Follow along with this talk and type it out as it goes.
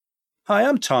Hi,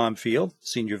 I'm Tom Field,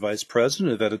 Senior Vice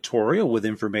President of Editorial with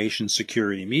Information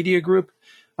Security Media Group.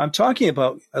 I'm talking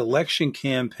about election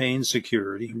campaign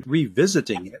security,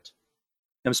 revisiting it.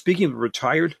 I'm speaking with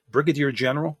retired Brigadier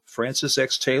General Francis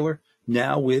X. Taylor,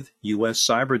 now with U.S.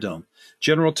 Cyberdome.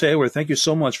 General Taylor, thank you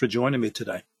so much for joining me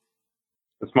today.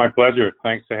 It's my pleasure.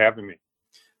 Thanks for having me.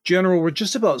 General, we're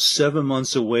just about 7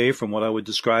 months away from what I would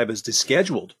describe as the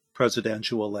scheduled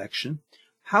presidential election.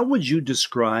 How would you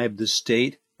describe the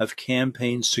state of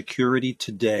campaign security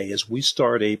today as we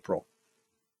start April?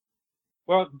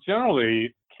 Well,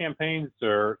 generally, campaigns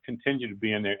continue to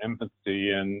be in their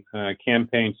infancy, and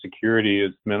campaign security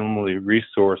is minimally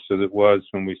resourced as it was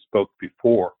when we spoke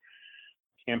before.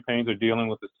 Campaigns are dealing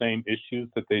with the same issues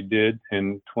that they did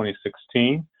in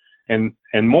 2016 and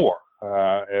more,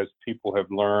 as people have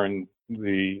learned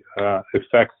the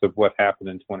effects of what happened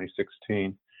in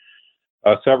 2016.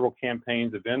 Several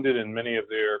campaigns have ended, and many of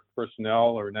their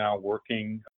personnel are now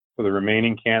working for the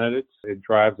remaining candidates. It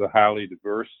drives a highly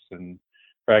diverse and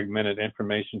fragmented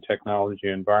information technology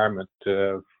environment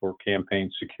for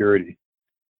campaign security.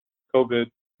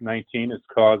 COVID-19 is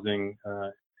causing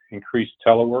increased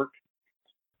telework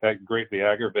that greatly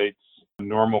aggravates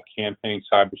normal campaign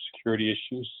cybersecurity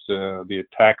issues. The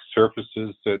attack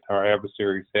surfaces that our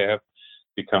adversaries have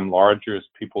become larger as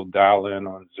people dial in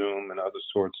on Zoom and other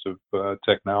sorts of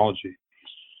technology.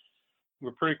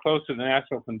 We're pretty close to the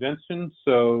national convention,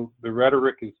 so the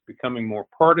rhetoric is becoming more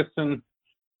partisan,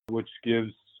 which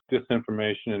gives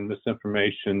disinformation and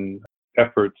misinformation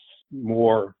efforts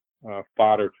more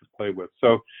fodder to play with.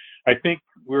 So I think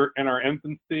we're in our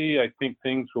infancy. I think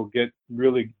things will get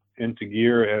really into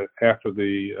gear after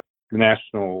the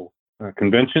national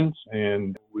conventions,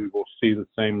 and we will see the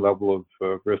same level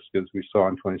of risk as we saw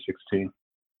in 2016.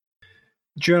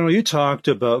 General, you talked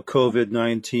about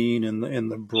COVID-19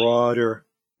 and the broader,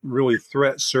 really,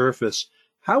 threat surface.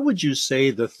 How would you say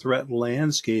the threat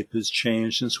landscape has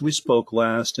changed since we spoke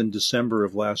last in December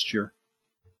of last year?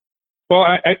 Well,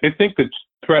 I think the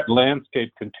threat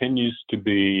landscape continues to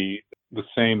be the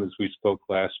same as we spoke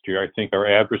last year. I think our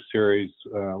adversaries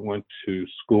went to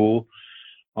school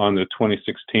on the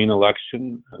 2016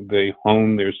 election. They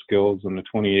honed their skills in the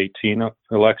 2018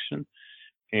 election,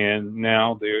 and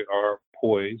now they are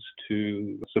poised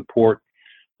to support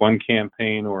one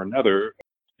campaign or another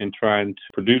in trying to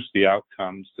produce the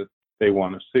outcomes that they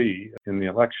want to see in the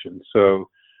election. So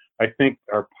I think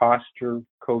our posture,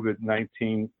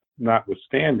 COVID-19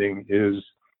 notwithstanding, is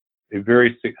a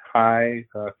very high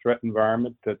threat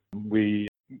environment that we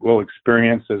will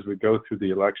experience as we go through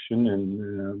the election,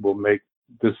 and will make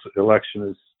this election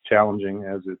as challenging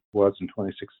as it was in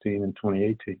 2016 and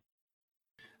 2018.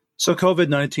 So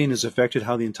COVID-19 has affected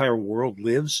how the entire world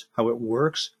lives, how it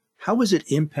works. How has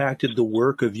it impacted the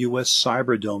work of U.S.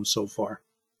 Cyberdome so far?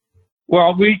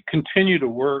 Well, we continue to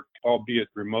work, albeit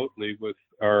remotely, with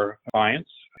our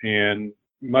clients, and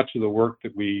much of the work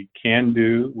that we can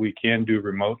do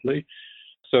remotely.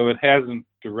 So it hasn't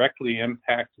directly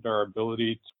impacted our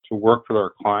ability to work with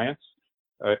our clients.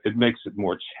 It makes it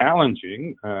more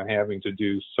challenging having to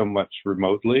do so much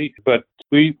remotely, but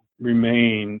we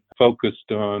remain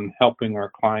focused on helping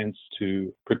our clients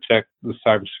to protect the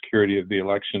cybersecurity of the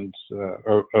elections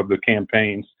or of the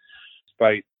campaigns,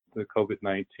 despite the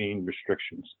COVID-19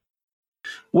 restrictions.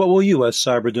 What will U.S.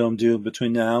 Cyberdome do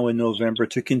between now and November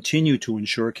to continue to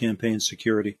ensure campaign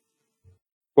security?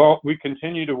 Well, we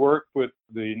continue to work with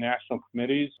the national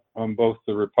committees on both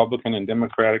the Republican and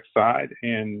Democratic side,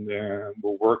 and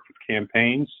we'll work with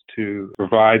campaigns to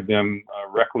provide them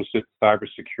requisite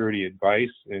cybersecurity advice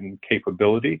and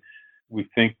capability. We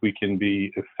think we can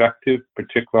be effective,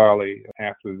 particularly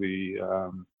after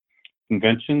the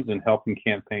conventions, in helping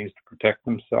campaigns to protect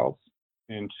themselves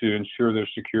and to ensure their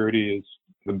security is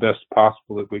the best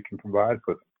possible that we can provide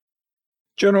for them.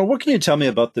 General, what can you tell me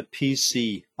about the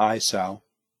PC-ISAL?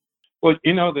 Well,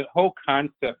 the whole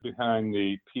concept behind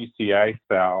the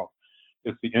PC-ISAL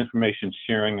is the Information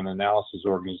Sharing and Analysis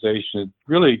Organization. It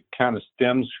really kind of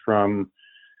stems from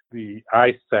the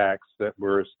ISACs that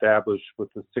were established with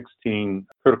the 16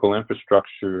 critical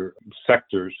infrastructure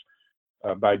sectors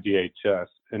by DHS.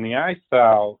 And the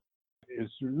ISAL is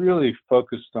really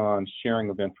focused on sharing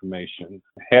of information,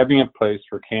 having a place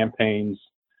where campaigns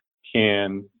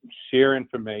can share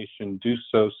information, do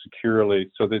so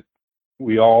securely, so that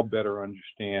we all better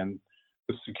understand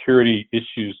the security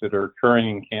issues that are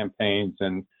occurring in campaigns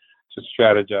and to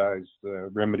strategize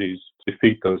remedies to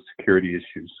defeat those security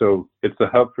issues. So it's a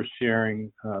hub for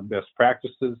sharing best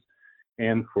practices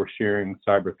and for sharing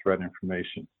cyber threat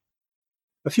information.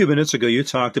 A few minutes ago, you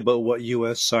talked about what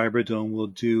U.S. Cyberdome will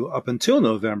do up until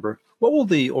November. What will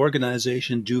the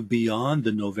organization do beyond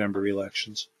the November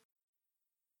elections?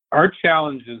 Our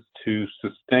challenge is to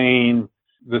sustain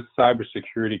the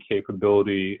cybersecurity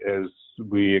capability as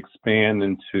we expand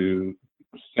into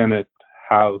Senate,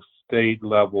 House, state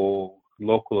level,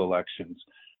 local elections.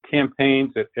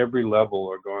 Campaigns at every level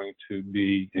are going to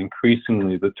be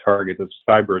increasingly the target of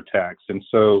cyber attacks. And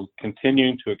so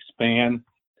continuing to expand,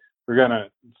 we're going to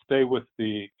stay with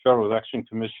the Federal Election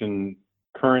Commission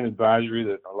current advisory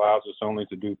that allows us only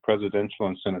to do presidential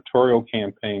and senatorial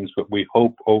campaigns, but we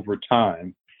hope over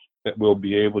time that we'll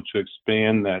be able to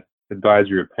expand that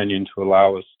advisory opinion to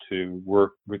allow us to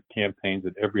work with campaigns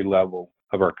at every level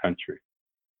of our country.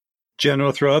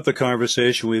 General, throughout the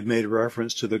conversation, we've made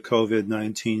reference to the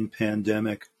COVID-19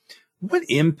 pandemic. What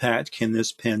impact can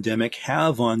this pandemic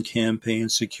have on campaign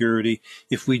security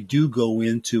if we do go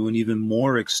into an even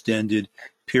more extended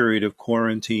period of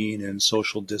quarantine and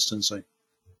social distancing?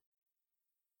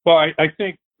 Well, I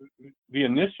think the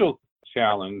initial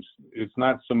challenge is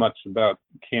not so much about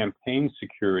campaign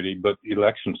security, but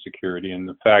election security, and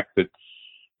the fact that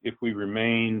if we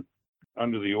remain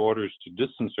under the orders to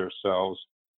distance ourselves,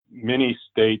 many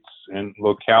states and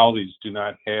localities do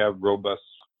not have robust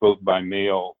vote by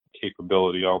mail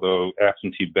capability, although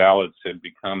absentee ballots have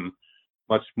become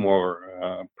much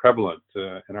more prevalent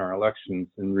in our elections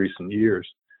in recent years.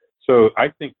 So I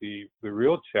think the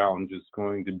real challenge is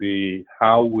going to be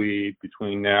how we,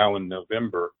 between now and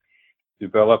November,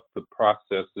 develop the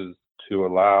processes to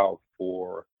allow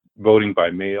for voting by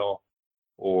mail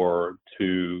or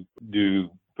to do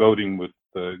voting with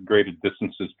greater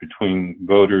distances between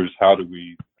voters. How do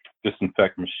we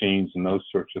disinfect machines and those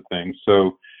sorts of things?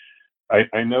 So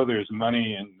I know there's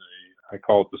money in I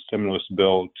call it the stimulus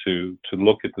bill to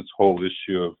look at this whole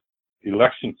issue of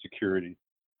election security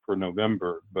for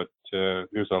November, but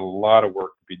there's a lot of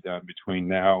work to be done between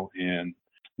now and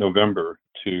November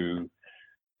to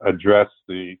address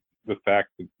the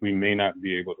fact that we may not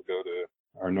be able to go to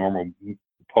our normal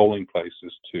polling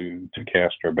places to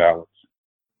cast our ballots.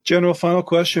 General, final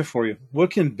question for you.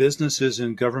 What can businesses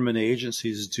and government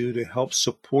agencies do to help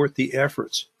support the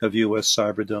efforts of U.S.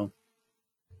 Cyberdome?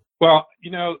 Well,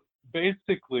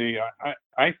 basically,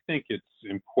 I think it's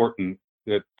important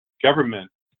that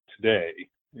government today,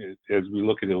 as we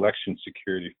look at election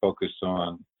security, focus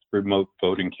on remote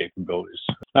voting capabilities,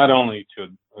 not only to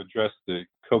address the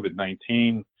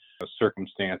COVID-19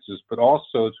 circumstances, but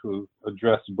also to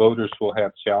address voters who will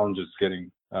have challenges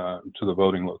getting to the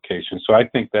voting location. So I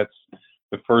think that's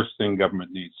the first thing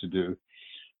government needs to do.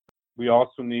 We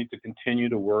also need to continue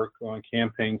to work on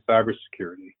campaign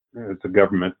cybersecurity as a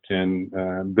government, and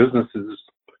businesses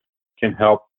can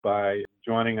help by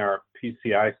joining our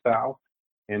PCI style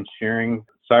and sharing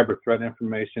cyber threat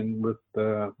information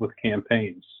with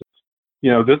campaigns.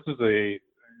 This is the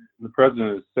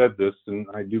president has said this, and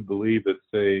I do believe it's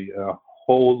a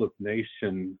whole of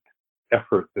nation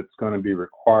effort that's going to be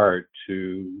required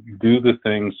to do the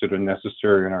things that are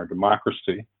necessary in our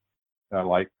democracy,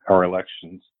 like our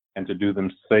elections, and to do them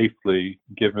safely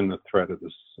given the threat of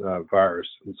this virus.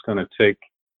 It's going to take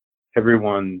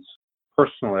everyone's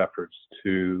personal efforts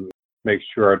to make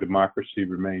sure our democracy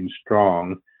remains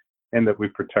strong and that we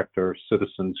protect our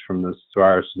citizens from this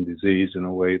virus and disease in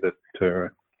a way that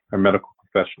our medical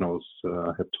professionals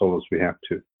have told us we have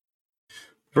to.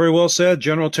 Very well said,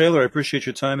 General Taylor. I appreciate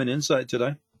your time and insight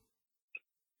today.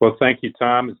 Well, thank you,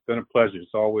 Tom. It's been a pleasure.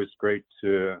 It's always great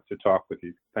to talk with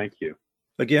you. Thank you.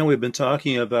 Again, we've been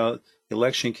talking about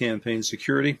election campaign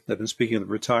security. I've been speaking with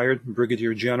retired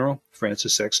Brigadier General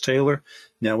Francis X. Taylor,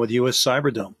 now with U.S.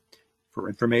 Cyberdome. For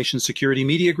Information Security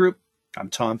Media Group, I'm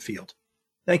Tom Field.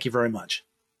 Thank you very much.